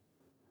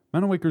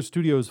Manawaker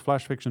Studios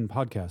Flash Fiction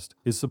Podcast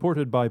is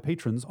supported by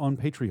patrons on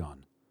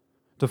Patreon.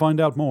 To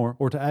find out more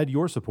or to add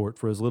your support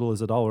for as little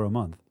as $1 a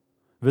month,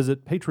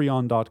 visit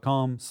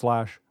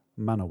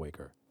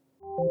patreon.com/Manawaker.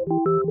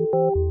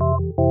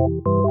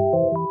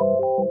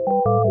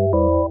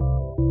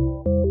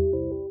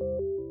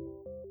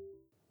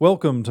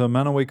 Welcome to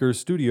Manawaker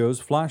Studios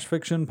Flash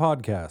Fiction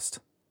Podcast.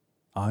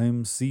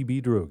 I'm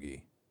C.B.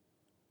 Droege.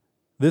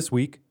 This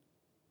week,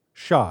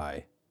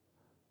 Shy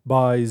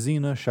by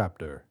Zena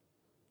Shapter.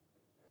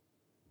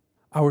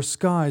 Our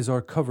skies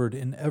are covered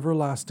in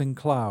everlasting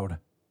cloud,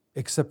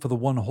 except for the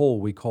one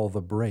hole we call the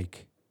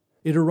break.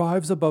 It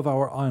arrives above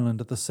our island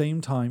at the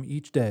same time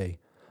each day,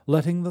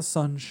 letting the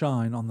sun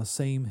shine on the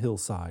same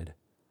hillside.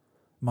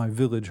 My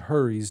village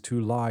hurries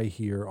to lie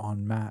here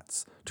on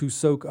mats, to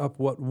soak up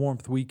what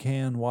warmth we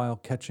can while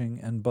catching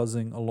and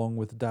buzzing along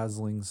with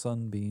dazzling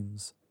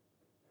sunbeams.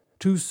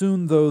 Too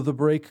soon, though, the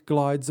break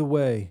glides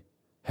away,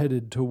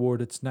 headed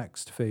toward its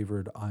next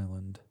favored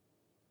island.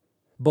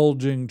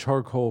 Bulging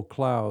charcoal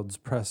clouds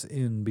press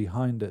in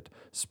behind it,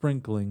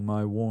 sprinkling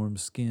my warm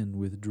skin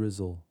with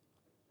drizzle.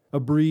 A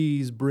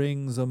breeze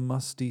brings a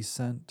musty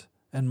scent,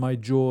 and my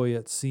joy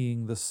at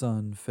seeing the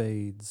sun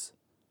fades.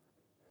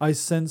 I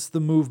sense the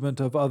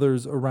movement of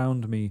others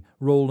around me,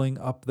 rolling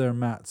up their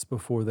mats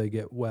before they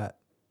get wet.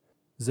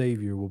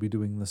 Xavier will be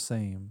doing the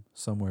same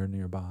somewhere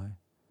nearby.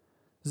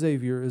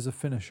 Xavier is a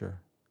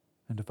finisher,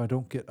 and if I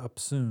don't get up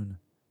soon,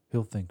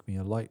 he'll think me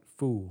a light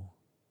fool.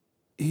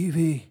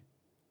 "Evie,"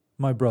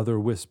 my brother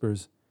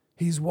whispers,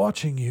 "he's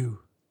watching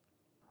you."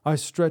 I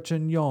stretch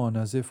and yawn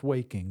as if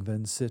waking,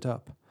 then sit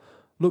up,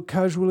 look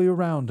casually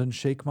around and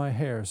shake my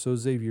hair so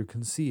Xavier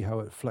can see how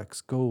it flecks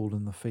gold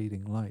in the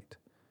fading light.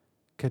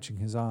 Catching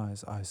his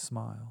eyes, I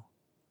smile.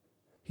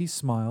 He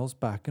smiles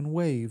back and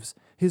waves,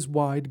 his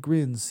wide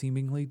grin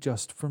seemingly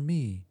just for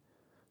me.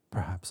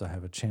 Perhaps I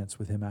have a chance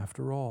with him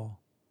after all.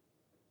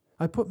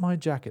 I put my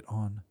jacket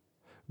on.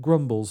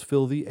 Grumbles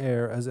fill the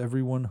air as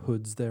everyone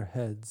hoods their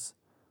heads.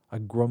 I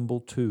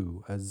grumble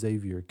too as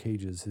Xavier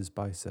cages his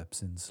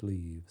biceps in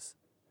sleeves.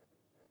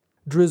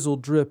 Drizzle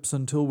drips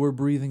until we're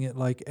breathing it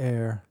like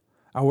air.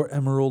 Our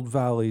emerald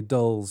valley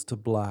dulls to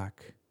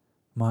black.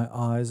 My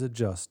eyes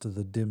adjust to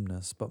the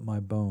dimness, but my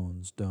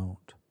bones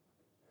don't.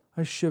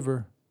 I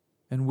shiver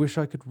and wish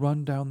I could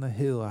run down the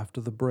hill after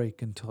the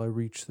break until I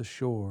reach the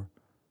shore,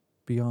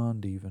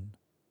 beyond even.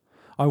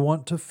 I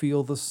want to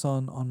feel the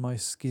sun on my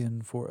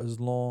skin for as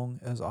long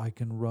as I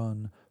can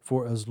run,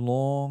 for as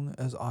long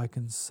as I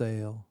can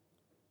sail.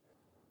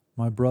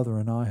 My brother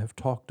and I have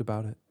talked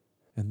about it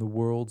in the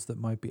worlds that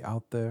might be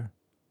out there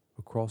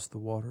across the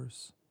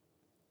waters.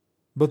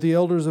 But the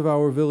elders of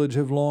our village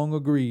have long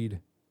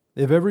agreed.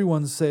 If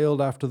everyone sailed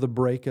after the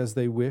break as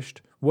they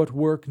wished, what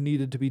work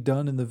needed to be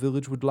done in the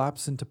village would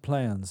lapse into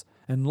plans,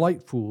 and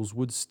light fools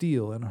would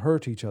steal and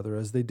hurt each other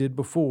as they did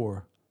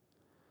before.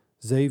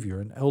 Xavier,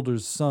 an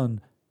elder's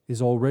son,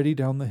 is already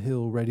down the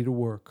hill ready to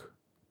work.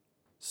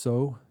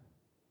 So,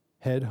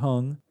 head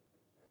hung,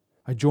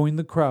 I join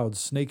the crowd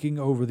snaking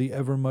over the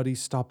ever-muddy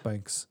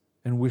stopbanks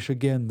and wish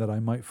again that I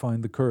might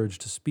find the courage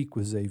to speak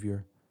with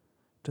Xavier.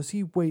 Does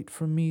he wait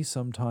for me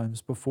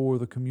sometimes before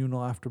the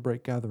communal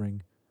after-break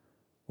gathering,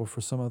 or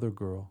for some other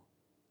girl?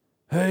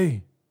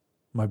 "Hey!"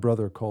 my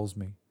brother calls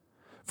me.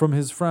 From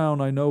his frown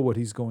I know what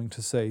he's going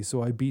to say,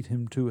 so I beat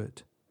him to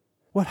it.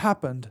 "What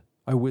happened?"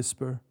 I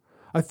whisper.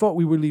 "I thought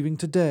we were leaving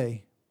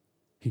today."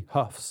 He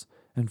huffs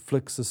and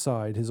flicks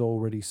aside his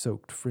already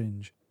soaked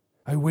fringe.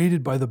 "I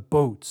waited by the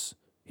boats,"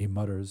 he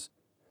mutters.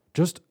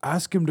 "Just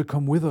ask him to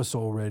come with us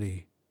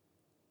already."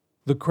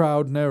 The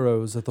crowd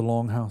narrows at the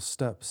longhouse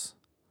steps.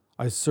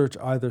 I search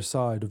either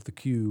side of the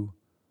queue.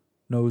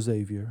 No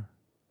Xavier.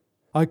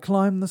 I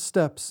climb the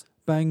steps,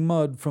 bang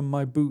mud from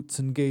my boots,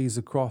 and gaze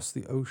across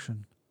the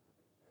ocean.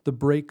 The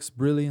break's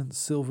brilliant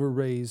silver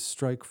rays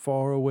strike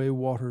faraway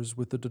waters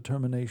with the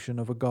determination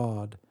of a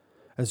god,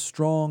 as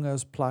strong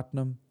as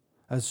platinum,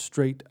 as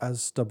straight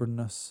as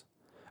stubbornness.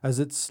 As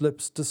it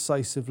slips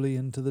decisively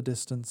into the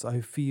distance,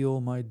 I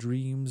feel my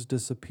dreams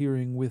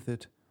disappearing with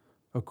it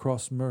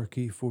across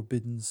murky,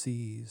 forbidden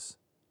seas.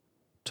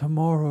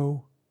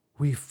 "Tomorrow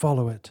we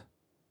follow it,"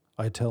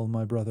 I tell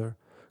my brother,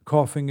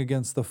 coughing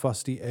against the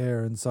fusty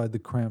air inside the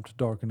cramped,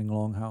 darkening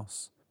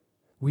longhouse.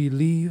 "We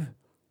leave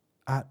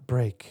at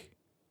break."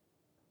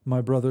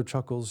 My brother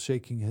chuckles,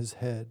 shaking his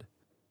head.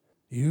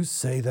 "You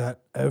say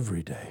that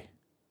every day."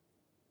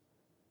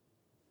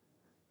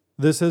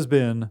 This has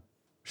been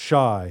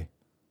Shy,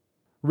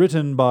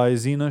 written by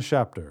Zena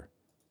Shapter,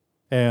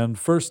 and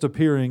first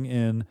appearing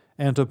in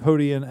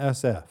Antipodean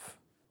SF.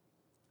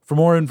 For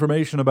more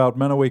information about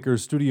Manawaker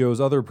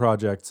Studios' other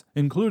projects,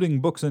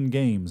 including books and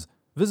games,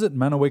 visit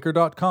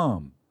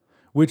manawaker.com,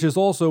 which is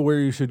also where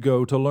you should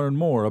go to learn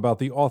more about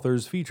the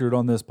authors featured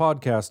on this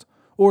podcast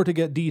or to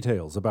get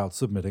details about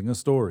submitting a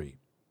story.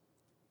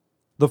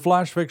 The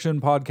Flash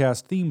Fiction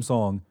Podcast theme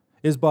song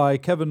is by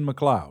Kevin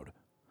MacLeod.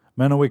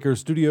 Manawaker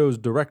Studios'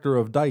 Director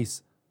of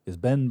Dice is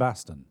Ben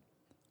Baston.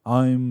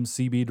 I'm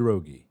C.B.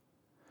 Droege.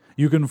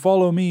 You can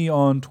follow me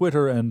on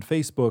Twitter and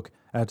Facebook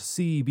at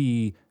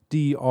CB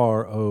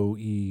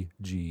Droege.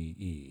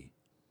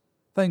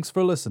 Thanks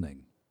for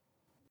listening.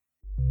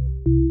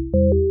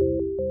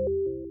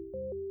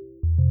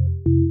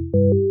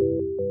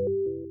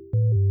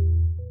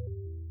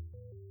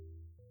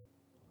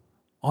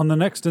 On the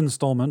next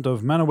installment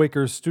of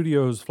Manawaker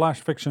Studios'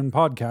 Flash Fiction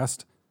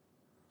podcast,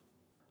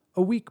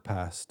 a week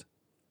passed,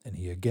 and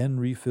he again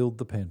refilled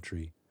the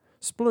pantry,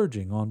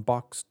 splurging on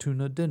boxed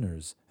tuna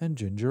dinners and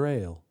ginger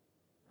ale.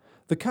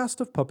 The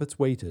cast of puppets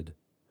waited,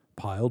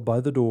 piled by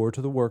the door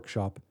to the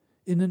workshop,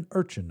 in an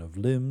urchin of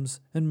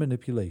limbs and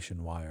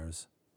manipulation wires.